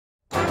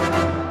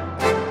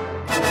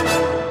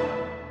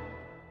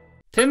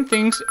10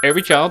 things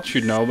every child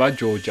should know about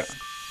Georgia.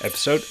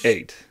 Episode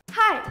 8.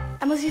 Hi,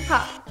 I'm Lizi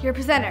Pop, your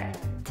presenter.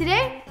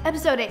 Today,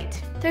 episode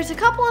 8. There's a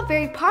couple of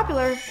very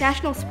popular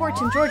national sports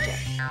in Georgia,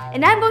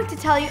 and I'm going to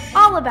tell you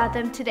all about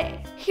them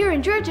today. Here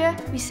in Georgia,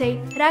 we say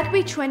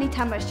Rugby Chweni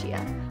Tamashia,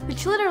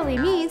 which literally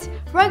means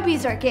rugby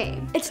is our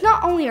game. It's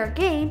not only our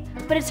game,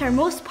 but it's our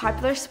most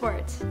popular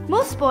sport.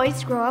 Most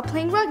boys grow up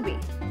playing rugby,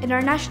 and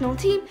our national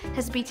team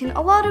has beaten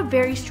a lot of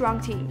very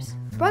strong teams.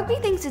 Rugby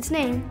thanks its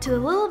name to the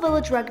little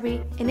village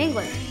rugby in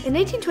England. In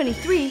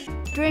 1823,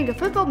 during a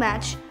football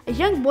match, a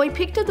young boy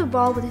picked up the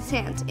ball with his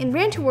hands and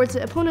ran towards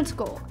the opponent's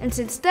goal. And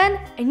since then,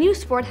 a new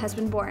sport has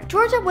been born.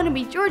 Georgia wouldn't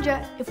be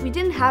Georgia if we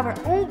didn't have our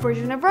own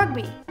version of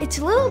rugby. It's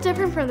a little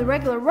different from the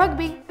regular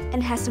rugby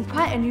and has some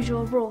quite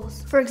unusual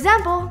rules. For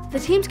example, the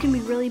teams can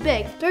be really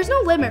big. There's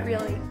no limit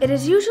really. It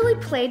is usually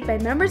played by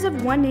members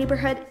of one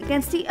neighborhood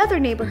against the other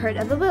neighborhood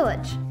of the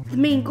village. The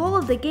main goal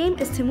of the game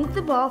is to move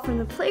the ball from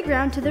the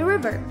playground to the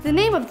river. The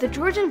name of the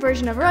Georgian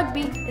version of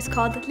rugby is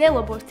called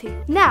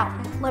Leloboti. Now,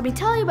 let me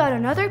tell you about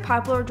another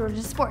popular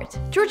Georgian sport,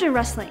 Georgian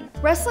wrestling.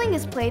 Wrestling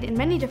is played in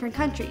many different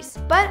countries,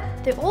 but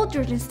the old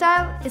Georgian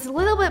style is a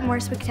little bit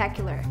more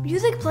spectacular.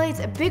 Music plays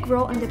a big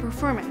role in the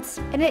performance,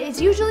 and it is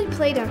usually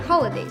played on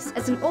holidays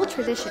as an old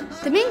tradition.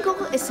 The main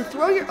goal is to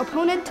throw your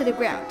opponent to the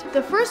ground.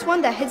 The first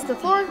one that hits the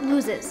floor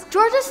loses.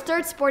 Georgia's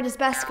third sport is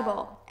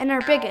basketball, and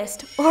our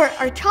biggest, or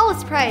our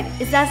tallest pride,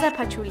 is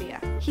Pachulia.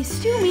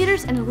 He's 2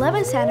 meters and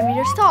 11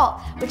 centimeters tall,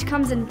 which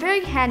comes in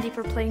very handy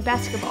for playing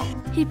basketball.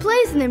 He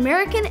plays in the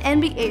American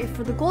NBA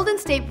for the Golden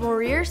State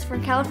Warriors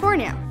from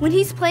California. When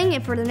he's playing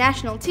it for the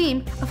national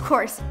team, of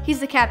course,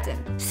 he's the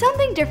captain.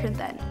 Something different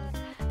then.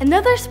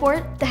 Another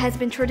sport that has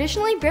been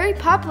traditionally very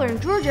popular in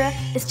Georgia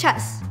is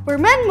chess. Where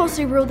men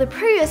mostly rule the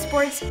previous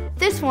sports,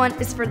 this one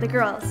is for the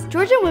girls.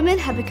 Georgian women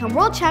have become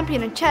world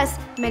champion in chess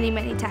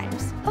many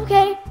times.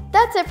 Okay,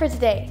 that's it for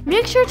today.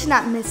 Make sure to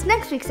not miss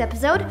next week's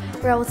episode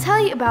where I will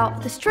tell you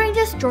about the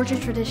strangest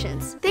Georgian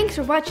traditions. Thanks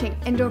for watching,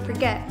 and don't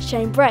forget,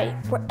 shine bright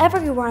wherever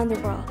you are in the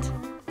world.